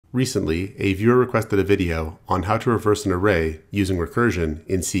Recently, a viewer requested a video on how to reverse an array using recursion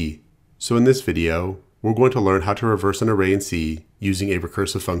in C. So in this video, we're going to learn how to reverse an array in C using a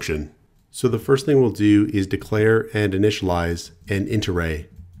recursive function. So the first thing we'll do is declare and initialize an int array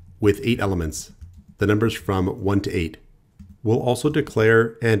with 8 elements, the numbers from 1 to 8. We'll also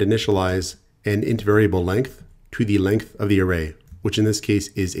declare and initialize an int variable length to the length of the array, which in this case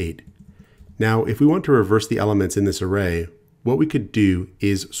is 8. Now, if we want to reverse the elements in this array, what we could do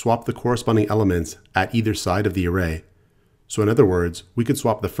is swap the corresponding elements at either side of the array. So in other words, we could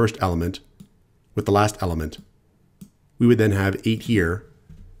swap the first element with the last element. We would then have 8 here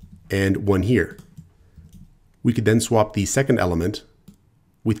and 1 here. We could then swap the second element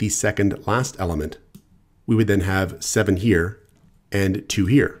with the second last element. We would then have 7 here and 2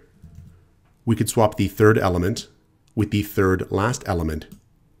 here. We could swap the third element with the third last element.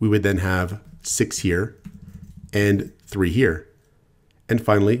 We would then have 6 here and 3 here. And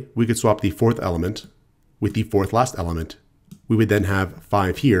finally, we could swap the fourth element with the fourth last element. We would then have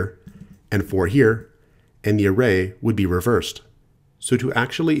 5 here and 4 here, and the array would be reversed. So to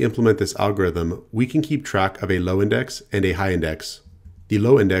actually implement this algorithm, we can keep track of a low index and a high index. The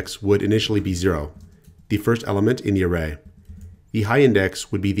low index would initially be 0, the first element in the array. The high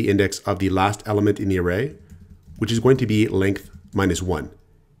index would be the index of the last element in the array, which is going to be length minus 1.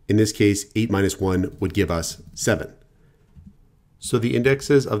 In this case, 8 minus 1 would give us 7. So the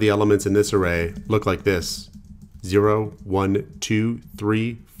indexes of the elements in this array look like this: 0, 1, 2,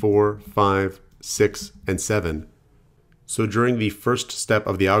 3, 4, 5, 6, and 7. So during the first step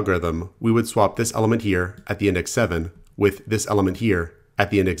of the algorithm, we would swap this element here at the index 7 with this element here at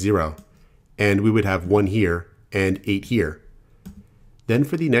the index 0, and we would have 1 here and 8 here. Then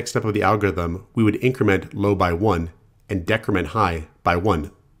for the next step of the algorithm, we would increment low by 1 and decrement high by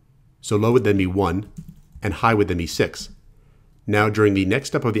 1. So low would then be 1, and high would then be 6. Now during the next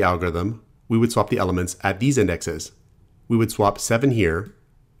step of the algorithm, we would swap the elements at these indexes. We would swap 7 here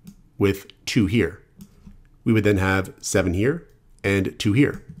with 2 here. We would then have 7 here and 2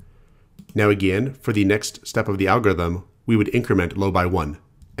 here. Now again, for the next step of the algorithm, we would increment low by 1,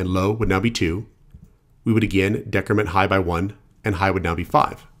 and low would now be 2. We would again decrement high by 1, and high would now be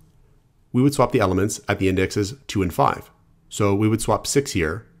 5. We would swap the elements at the indexes 2 and 5. So we would swap 6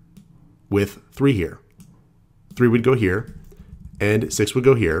 here with 3 here. 3 would go here, and 6 would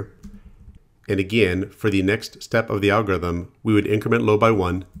go here. And again, for the next step of the algorithm, we would increment low by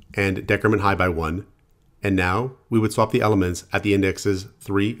 1 and decrement high by 1. And now we would swap the elements at the indexes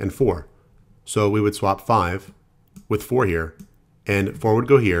 3 and 4. So we would swap 5 with 4 here, and 4 would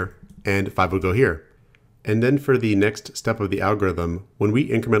go here, and 5 would go here. And then for the next step of the algorithm, when we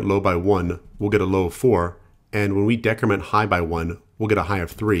increment low by 1, we'll get a low of 4, and when we decrement high by 1, we'll get a high of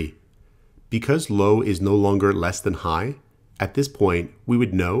 3. Because low is no longer less than high, at this point, we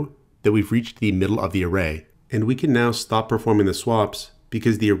would know that we've reached the middle of the array, and we can now stop performing the swaps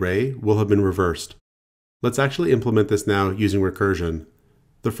because the array will have been reversed. Let's actually implement this now using recursion.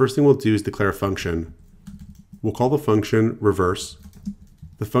 The first thing we'll do is declare a function. We'll call the function reverse.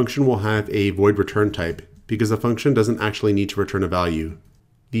 The function will have a void return type because the function doesn't actually need to return a value.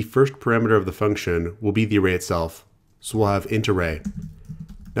 The first parameter of the function will be the array itself, so we'll have int array.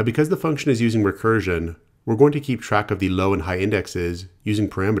 Now because the function is using recursion, we're going to keep track of the low and high indexes using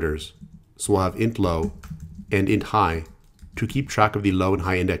parameters. So we'll have int low and int high to keep track of the low and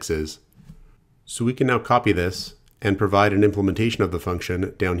high indexes. So we can now copy this and provide an implementation of the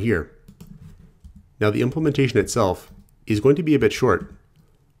function down here. Now the implementation itself is going to be a bit short.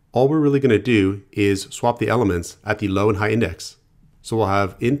 All we're really going to do is swap the elements at the low and high index. So we'll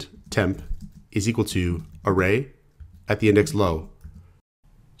have int temp is equal to array at the index low.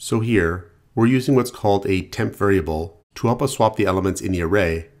 So here, we're using what's called a temp variable to help us swap the elements in the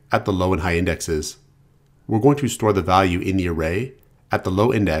array at the low and high indexes. We're going to store the value in the array at the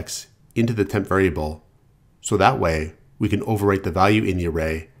low index into the temp variable. So that way, we can overwrite the value in the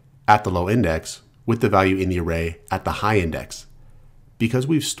array at the low index with the value in the array at the high index. Because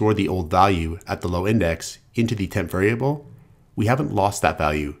we've stored the old value at the low index into the temp variable, we haven't lost that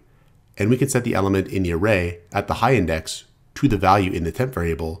value, and we can set the element in the array at the high index to the value in the temp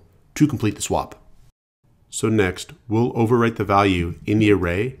variable to complete the swap. So next, we'll overwrite the value in the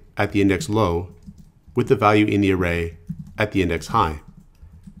array at the index low with the value in the array at the index high.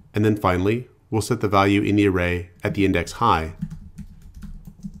 And then finally, we'll set the value in the array at the index high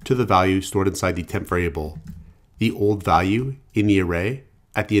to the value stored inside the temp variable, the old value in the array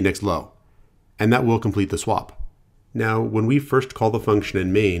at the index low, and that will complete the swap. Now, when we first call the function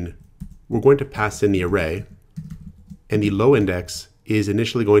in main, we're going to pass in the array, and the low index is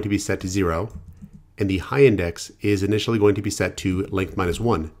initially going to be set to 0, and the high index is initially going to be set to length minus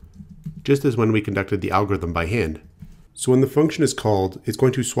 1. just as when we conducted the algorithm by hand. So when the function is called, it's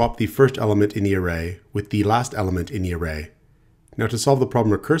going to swap the first element in the array with the last element in the array. Now to solve the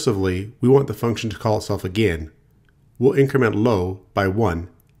problem recursively, we want the function to call itself again. We'll increment low by 1,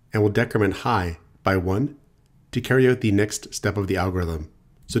 and we'll decrement high by 1 to carry out the next step of the algorithm.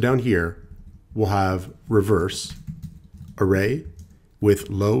 So down here, we'll have reverse array with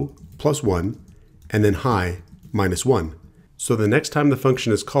low plus 1, and then high minus 1. So the next time the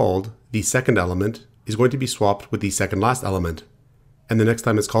function is called, the second element is going to be swapped with the second last element. And the next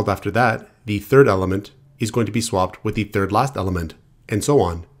time it's called after that, the third element is going to be swapped with the third last element, and so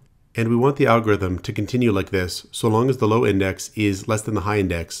on. And we want the algorithm to continue like this so long as the low index is less than the high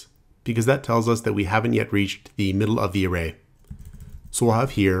index, because that tells us that we haven't yet reached the middle of the array. So we'll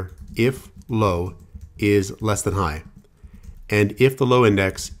have here if low is less than high. And if the low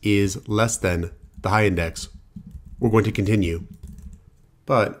index is less than the high index, we're going to continue.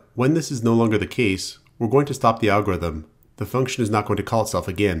 But when this is no longer the case, we're going to stop the algorithm. The function is not going to call itself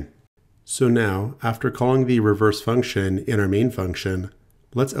again. So now, after calling the reverse function in our main function,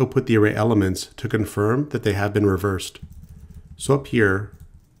 let's output the array elements to confirm that they have been reversed. So up here,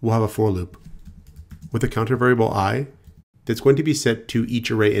 we'll have a for loop with a counter variable I that's going to be set to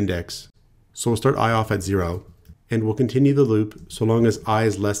each array index. So we'll start I off at 0, and we'll continue the loop so long as I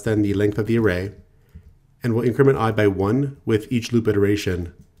is less than the length of the array, and we'll increment I by 1 with each loop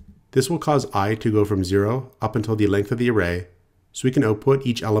iteration. This will cause I to go from 0 up until the length of the array, so we can output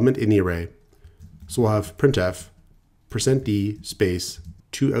each element in the array. So we'll have printf %d space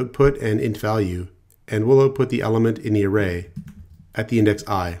to output an int value, and we'll output the element in the array at the index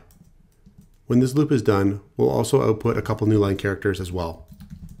I. When this loop is done, we'll also output a couple new line characters as well.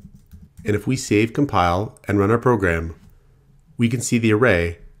 And if we save, compile, and run our program, we can see the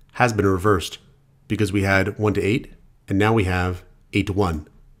array has been reversed because we had 1 to 8, and now we have 8 to 1.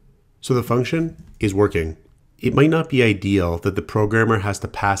 So the function is working. It might not be ideal that the programmer has to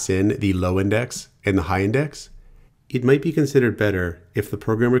pass in the low index and the high index. It might be considered better if the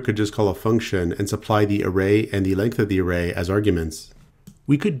programmer could just call a function and supply the array and the length of the array as arguments.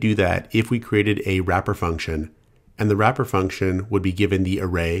 We could do that if we created a wrapper function, and the wrapper function would be given the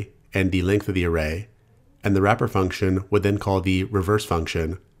array and the length of the array, and the wrapper function would then call the reverse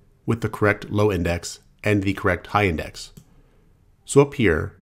function with the correct low index and the correct high index. So up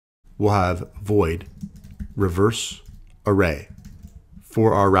here, we'll have void reverse array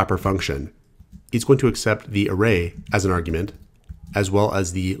for our wrapper function. It's going to accept the array as an argument, as well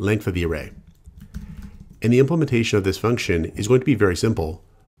as the length of the array. And the implementation of this function is going to be very simple.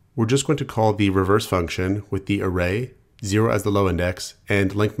 We're just going to call the reverse function with the array, 0 as the low index,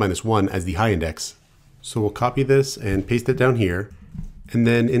 and length minus 1 as the high index. So we'll copy this and paste it down here. And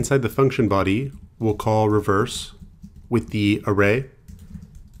then inside the function body, we'll call reverse with the array,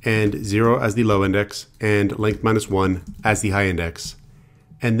 and 0 as the low index, and length minus 1 as the high index.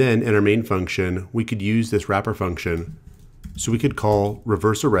 And then in our main function, we could use this wrapper function. So we could call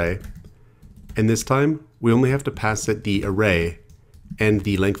reverse array, and this time we only have to pass it the array and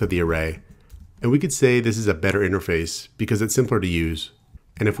the length of the array. And we could say this is a better interface because it's simpler to use.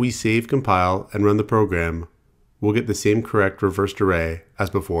 And if we save, compile, and run the program, we'll get the same correct reversed array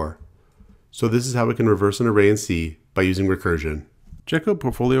as before. So this is how we can reverse an array in C by using recursion. Check out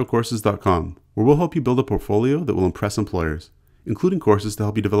portfoliocourses.com, where we'll help you build a portfolio that will impress employers, including courses to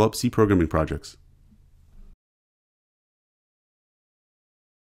help you develop C programming projects.